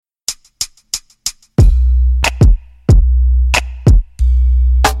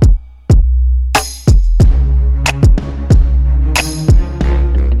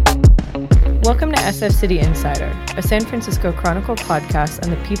SF City Insider, a San Francisco Chronicle podcast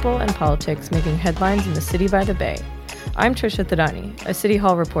on the people and politics making headlines in the city by the bay. I'm Trisha Thadani, a City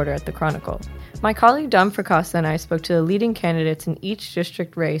Hall reporter at the Chronicle. My colleague Dom Fracassa and I spoke to the leading candidates in each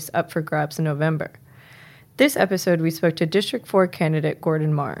district race up for grabs in November. This episode, we spoke to District 4 candidate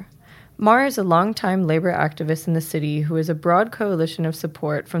Gordon Marr. Marr is a longtime labor activist in the city who has a broad coalition of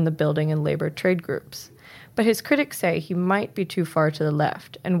support from the building and labor trade groups. But his critics say he might be too far to the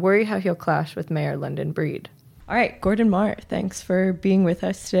left and worry how he'll clash with Mayor London Breed. All right, Gordon Marr, thanks for being with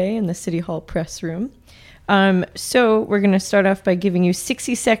us today in the City Hall press room. So we're going to start off by giving you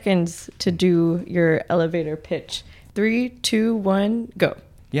 60 seconds to do your elevator pitch. 3, 2, 1, go.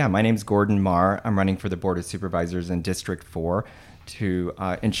 Yeah, my name's Gordon Marr. I'm running for the Board of Supervisors in District 4 to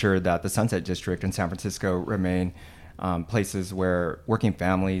ensure that the Sunset District in San Francisco remain places where working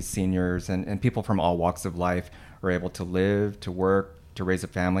families, seniors, and people from all walks of life are able to live, to work, to raise a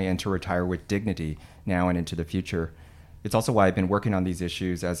family, and to retire with dignity now and into the future. It's also why I've been working on these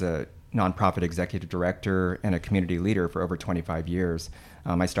issues as a nonprofit executive director and a community leader for over 25 years.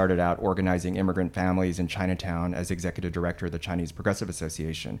 I started out organizing immigrant families in Chinatown as executive director of the Chinese Progressive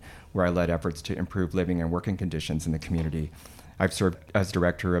Association, where I led efforts to improve living and working conditions in the community. I've served as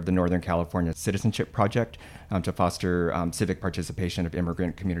director of the Northern California Citizenship Project to foster civic participation of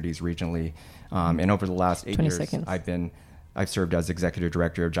immigrant communities regionally. And over the last 8 years, I've served as executive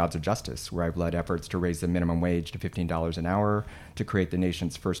director of Jobs of Justice, where I've led efforts to raise the minimum wage to $15 an hour, to create the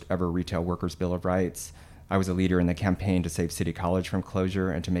nation's first ever retail workers' bill of rights. I was a leader in the campaign to save City College from closure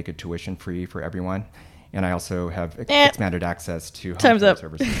and to make it tuition free for everyone. And I also have expanded access to home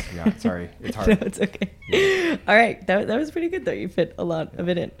services. Yeah, sorry, it's hard. No, it's okay. Yeah. All right, that was pretty good though. You fit a lot of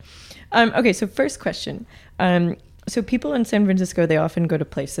it in. Okay, so first question. So people in San Francisco, they often go to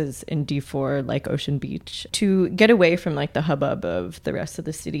places in D4 like Ocean Beach to get away from like the hubbub of the rest of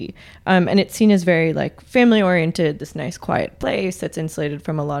the city. And it's seen as very like family oriented, this nice quiet place that's insulated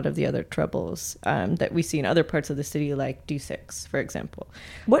from a lot of the other troubles that we see in other parts of the city like D6, for example.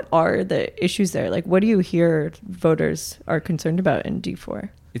 What are the issues there? Like, what do you hear voters are concerned about in D4?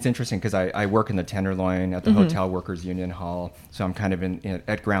 It's interesting because I work in the Tenderloin at the Hotel Workers Union Hall. So I'm kind of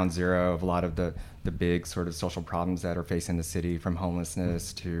at ground zero of a lot of the big sort of social problems that are facing the city, from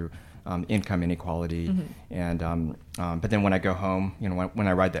homelessness to income inequality. And but then when I go home, when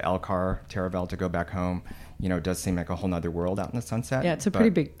I ride the L car, Taravel, to go back home, it does seem like a whole nother world out in the sunset. Yeah, it's a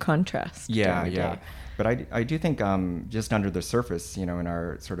pretty big contrast. Yeah. But I do think just under the surface, in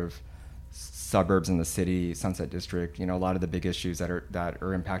our sort of suburbs in the city, Sunset District, a lot of the big issues that are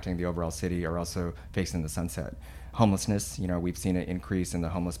impacting the overall city are also facing the Sunset. Homelessness, we've seen an increase in the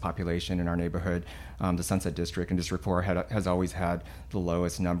homeless population in our neighborhood. The Sunset District and District 4 has always had the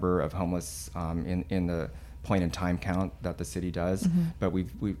lowest number of homeless in the point in time count that the city does. But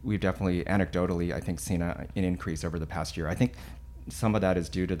we've definitely, anecdotally, I think, seen an increase over the past year. I think some of that is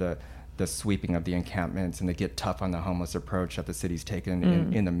due to the sweeping of the encampments and the get tough on the homeless approach that the city's taken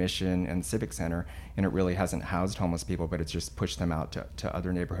in the Mission and Civic Center, and it really hasn't housed homeless people, but it's just pushed them out to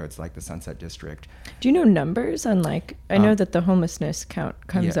other neighborhoods like the Sunset District. Do you know numbers on I know that the homelessness count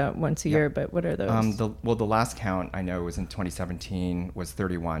comes out once a year, but what are those? The last count I know was in 2017 was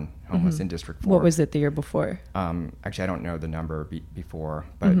 31 homeless in District 4. What was it the year before? Actually, I don't know the number before,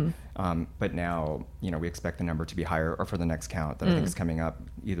 but now, we expect the number to be higher, or for the next count that I think is coming up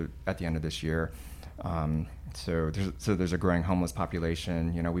either at the end of this year. So there's a growing homeless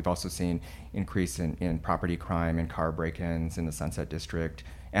population. We've also seen increase in property crime and car break-ins in the Sunset District,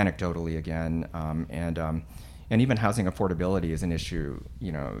 anecdotally again, and even housing affordability is an issue.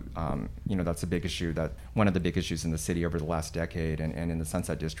 That's a big issue, one of the big issues in the city over the last decade, and in the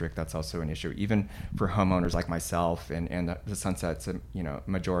Sunset District, that's also an issue, even for homeowners like myself, and the Sunset's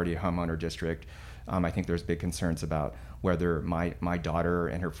majority homeowner district. I think there's big concerns about whether my daughter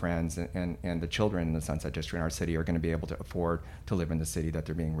and her friends and the children in the Sunset District in our city are going to be able to afford to live in the city that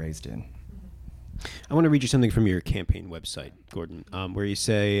they're being raised in. I want to read you something from your campaign website, Gordon, where you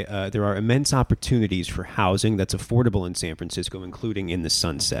say there are immense opportunities for housing that's affordable in San Francisco, including in the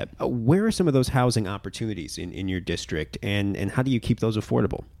Sunset. Where are some of those housing opportunities in your district, and how do you keep those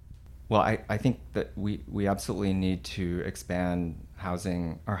affordable? Well, I think that we absolutely need to expand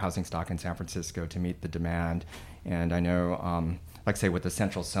our housing stock in San Francisco to meet the demand. And I know, like say with the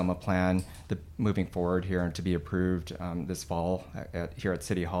Central SoMa plan, moving forward here and to be approved this fall here at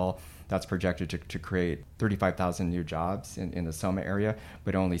City Hall, that's projected to create 35,000 new jobs in the SoMa area,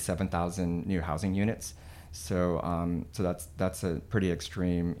 but only 7,000 new housing units. So that's a pretty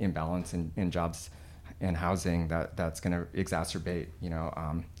extreme imbalance in jobs and housing that's going to exacerbate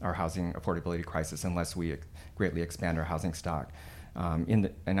our housing affordability crisis unless we greatly expand our housing stock. And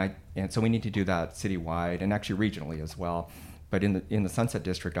so we need to do that citywide and actually regionally as well. But in the Sunset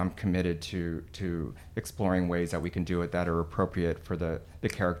District, I'm committed to exploring ways that we can do it that are appropriate for the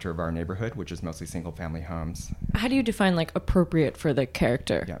character of our neighborhood, which is mostly single-family homes. How do you define like appropriate for the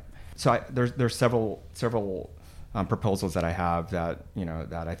character? Yeah. So there's several proposals that I have that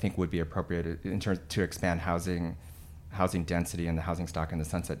I think would be appropriate in terms to expand housing density and the housing stock in the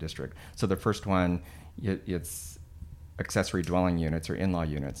Sunset District. So the first one, it's accessory dwelling units or in-law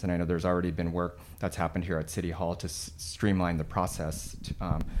units. And I know there's already been work that's happened here at City Hall to streamline the process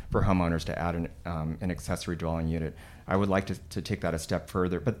for homeowners to add an accessory dwelling unit. I would like to take that a step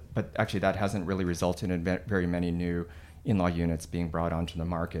further, but actually that hasn't really resulted in very many new in-law units being brought onto the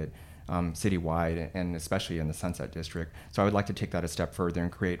market citywide, and especially in the Sunset District. So I would like to take that a step further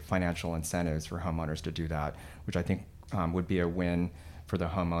and create financial incentives for homeowners to do that, which I think would be a win for the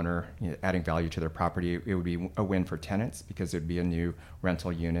homeowner, adding value to their property. It would be a win for tenants because it would be a new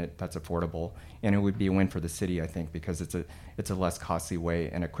rental unit that's affordable, and it would be a win for the city, I think, because it's a less costly way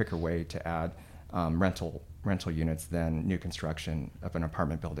and a quicker way to add rental units than new construction of an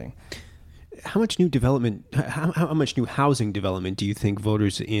apartment building. How much new development, how much new housing development do you think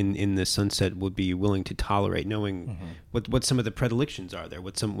voters in the Sunset would be willing to tolerate, knowing what some of the predilections are there,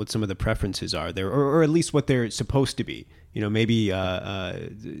 what some of the preferences are there, or at least what they're supposed to be? Maybe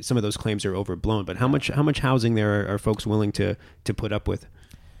some of those claims are overblown, but how much housing there are folks willing to put up with?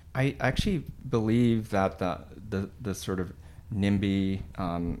 I actually believe that the sort of NIMBY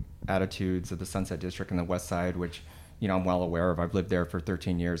attitudes of the Sunset District and the West Side, which I'm well aware of. I've lived there for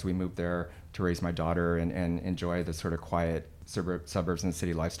 13 years. We moved there to raise my daughter and enjoy the sort of quiet suburbs and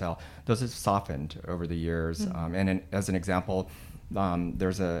city lifestyle. Those have softened over the years. As an example,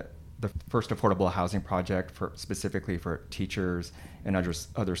 there's the first affordable housing project specifically for teachers and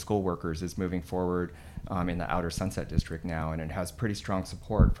other school workers is moving forward in the outer Sunset District now, and it has pretty strong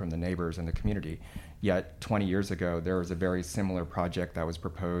support from the neighbors and the community. Yet 20 years ago, there was a very similar project that was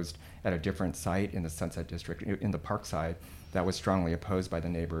proposed at a different site in the Sunset District, in the Park side, that was strongly opposed by the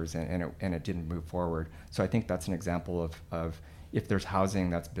neighbors, and it didn't move forward. So I think that's an example of if there's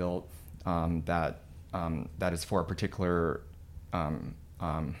housing that's built that is for a particular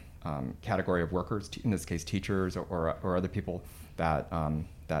category of workers, in this case teachers or other people that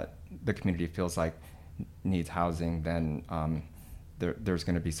the community feels like needs housing, then there's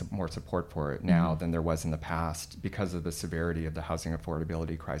going to be some more support for it now than there was in the past because of the severity of the housing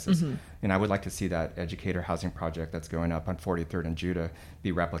affordability crisis. And I would like to see that educator housing project that's going up on 43rd and Judah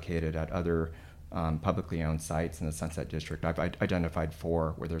be replicated at other publicly owned sites in the Sunset District. I've identified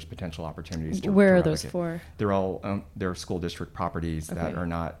 4 where there's potential opportunities to Where are replicate. those 4? They're school district properties that are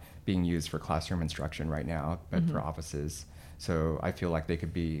not being used for classroom instruction right now, but for offices. So I feel like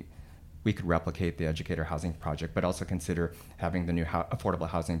we could replicate the educator housing project, but also consider having the new affordable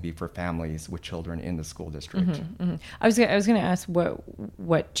housing be for families with children in the school district. I was going to ask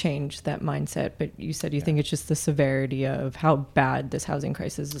what changed that mindset, but you said you think it's just the severity of how bad this housing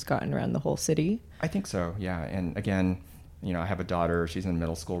crisis has gotten around the whole city. I think so, yeah. And again, I have a daughter. She's in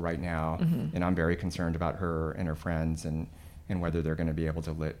middle school right now, and I'm very concerned about her and her friends and whether they're going to be able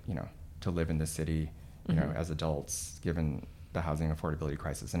to live in the city, as adults, given the housing affordability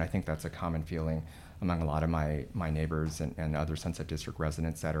crisis. And I think that's a common feeling among a lot of my neighbors and other Sunset District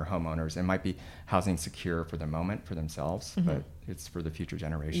residents that are homeowners and might be housing secure for the moment for themselves, but it's for the future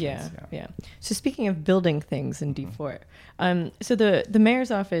generations. Yeah. So speaking of building things in D4, so the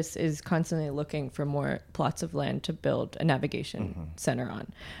mayor's office is constantly looking for more plots of land to build a navigation center on.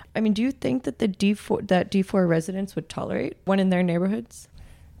 I mean, do you think that D4 residents would tolerate one in their neighborhoods?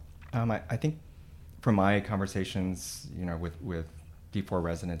 I think from my conversations, with D4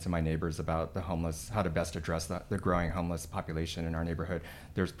 residents and my neighbors about the homeless, how to best address the growing homeless population in our neighborhood,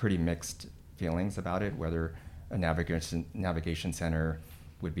 there's pretty mixed feelings about it, whether a navigation center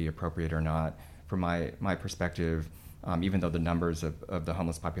would be appropriate or not. From my perspective, even though the numbers of the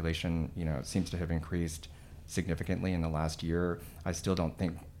homeless population, seems to have increased significantly in the last year, I still don't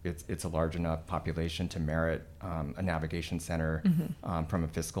think it's a large enough population to merit a navigation center from a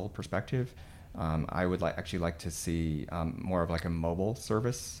fiscal perspective. I would actually like to see more of like a mobile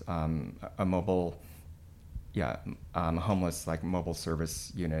service, a homeless like mobile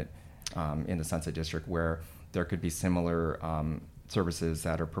service unit in the Sunset District, where there could be similar services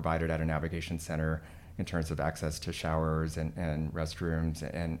that are provided at a navigation center in terms of access to showers and restrooms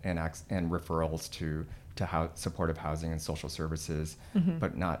and referrals to supportive housing and social services,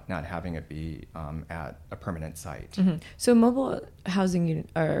 but not having it be at a permanent site. So mobile housing unit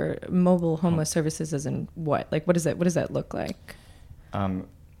or mobile homeless services as in what? Like what does that look like?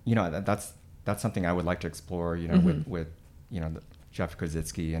 That's something I would like to explore, with Jeff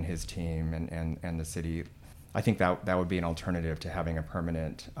Kozitzky and his team and the city. I think that would be an alternative to having a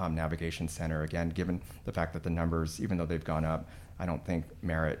permanent navigation center. Again, given the fact that the numbers, even though they've gone up, I don't think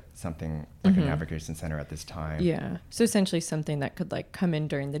merit something like a navigation center at this time. Yeah. So essentially something that could like come in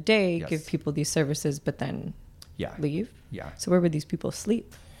during the day, Yes. give people these services, but then leave. Yeah. So where would these people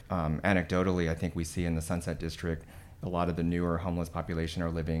sleep? Anecdotally, I think we see in the Sunset District, a lot of the newer homeless population are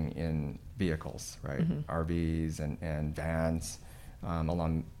living in vehicles, right? RVs and vans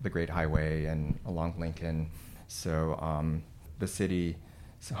along the Great Highway and along Lincoln. So the city's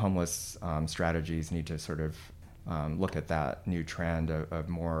homeless strategies need to sort of look at that new trend of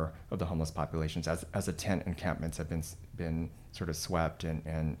more of the homeless populations as the tent encampments have been sort of swept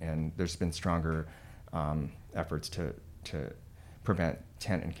and there's been stronger efforts to prevent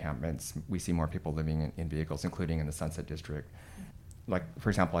tent encampments. We see more people living in vehicles, including in the Sunset District. Like, for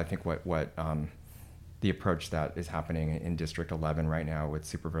example, I think what the approach that is happening in District 11 right now with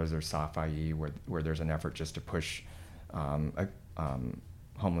Supervisor Safai, where there's an effort just to push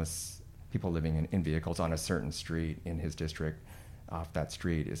homeless people living in vehicles on a certain street in his district off that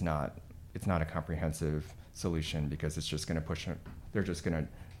street it's not a comprehensive solution, because it's just going to push them. They're just going to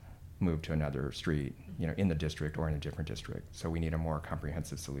move to another street, in the district or in a different district. So we need a more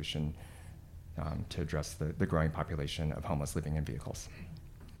comprehensive solution to address the growing population of homeless living in vehicles.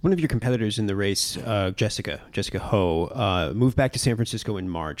 One of your competitors in the race, Jessica Ho, moved back to San Francisco in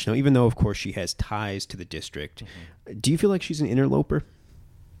March. Now, even though, of course, she has ties to the district, do you feel like she's an interloper?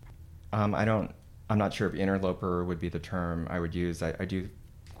 I'm not sure if interloper would be the term I would use. I do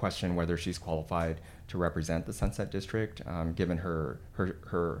question whether she's qualified to represent the Sunset District, given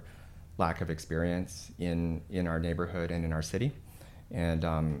her lack of experience in our neighborhood and in our city. And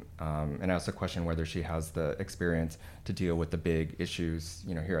I also question whether she has the experience to deal with the big issues,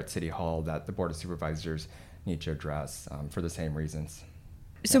 here at City Hall that the Board of Supervisors need to address for the same reasons.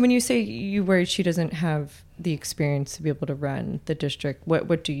 So when you say you worry she doesn't have the experience to be able to run the district,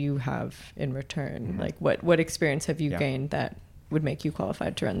 what do you have in return? Like what experience have you gained that would make you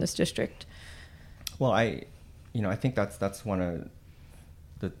qualified to run this district? Well, I think that's one of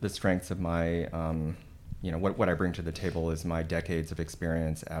the strengths of my, what I bring to the table is my decades of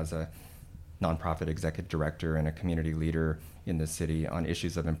experience as a nonprofit executive director and a community leader in the city on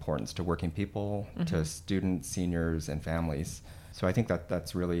issues of importance to working people, to students, seniors, and families. So I think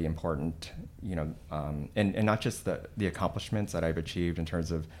that's really important, and not just the accomplishments that I've achieved in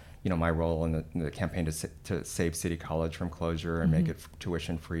terms of, my role in the campaign to save City College from closure and make it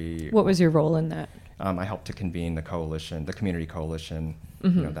tuition free. What was your role in that? I helped to convene the coalition, the community coalition,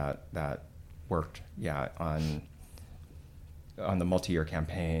 that worked, on the multi-year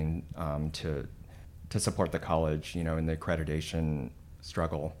campaign to support the college, in the accreditation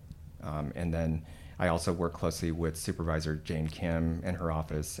struggle, and then I also work closely with Supervisor Jane Kim and her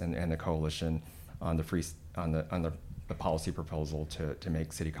office and the coalition on the policy proposal to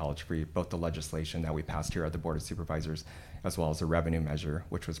make City College free, both the legislation that we passed here at the Board of Supervisors, as well as the revenue measure,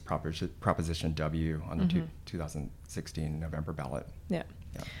 which was Proposition W on the 2016 November ballot. Yeah.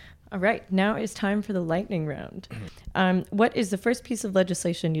 All right, now it's time for the lightning round. What is the first piece of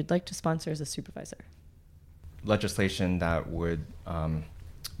legislation you'd like to sponsor as a supervisor? Legislation that would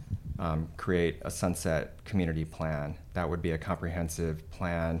create a Sunset community plan. That would be a comprehensive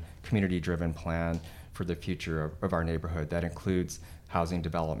plan, community-driven plan for the future of our neighborhood that includes housing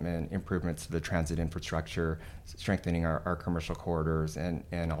development, improvements to the transit infrastructure, strengthening our commercial corridors,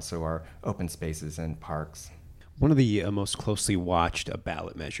 and also our open spaces and parks. One of the most closely watched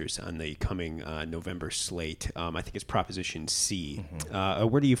ballot measures on the coming November slate, I think, is Proposition C.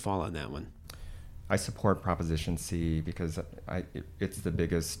 Where do you fall on that one? I support Proposition C because it's the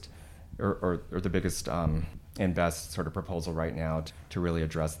biggest, or the biggest and best sort of proposal right now to really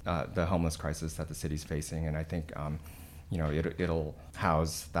address the homeless crisis that the city's facing. And I think it'll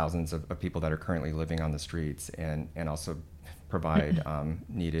house thousands of people that are currently living on the streets and also provide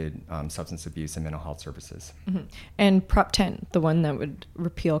needed substance abuse and mental health services. And Prop 10, the one that would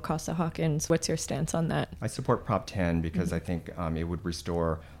repeal Costa-Hawkins, what's your stance on that? I support Prop 10 because I think it would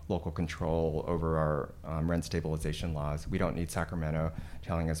restore local control over our rent stabilization laws. We don't need Sacramento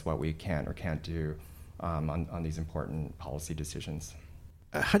telling us what we can or can't do on these important policy decisions.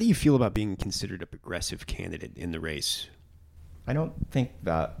 How do you feel about being considered a progressive candidate in the race? I don't think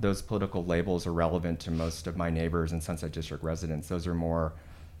that those political labels are relevant to most of my neighbors and Sunset District residents. Those are more,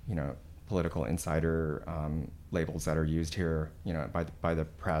 political insider labels that are used here, by the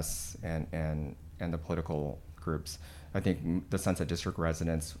press and the political groups. I think the Sunset District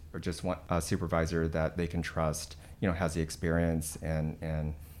residents just want a supervisor that they can trust, has the experience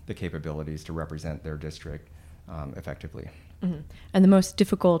and the capabilities to represent their district effectively. And the most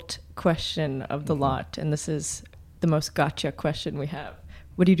difficult question of the lot, and this is the most gotcha question we have.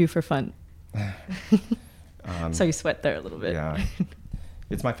 What do you do for fun? So you sweat there a little bit. Yeah.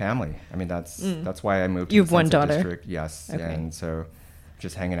 It's my family. I mean, that's why I moved to You have the one Sunset daughter? District. Yes. Okay. And so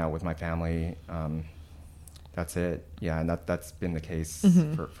just hanging out with my family, that's it. Yeah, and that's been the case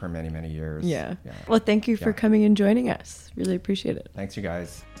for many, many years. Yeah. Well, thank you for coming and joining us. Really appreciate it. Thanks, you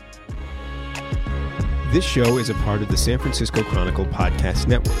guys. This show is a part of the San Francisco Chronicle Podcast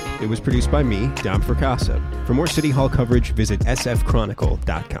Network. It was produced by me, Dom Fracassa. For more City Hall coverage, visit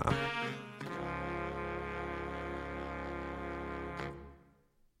sfchronicle.com.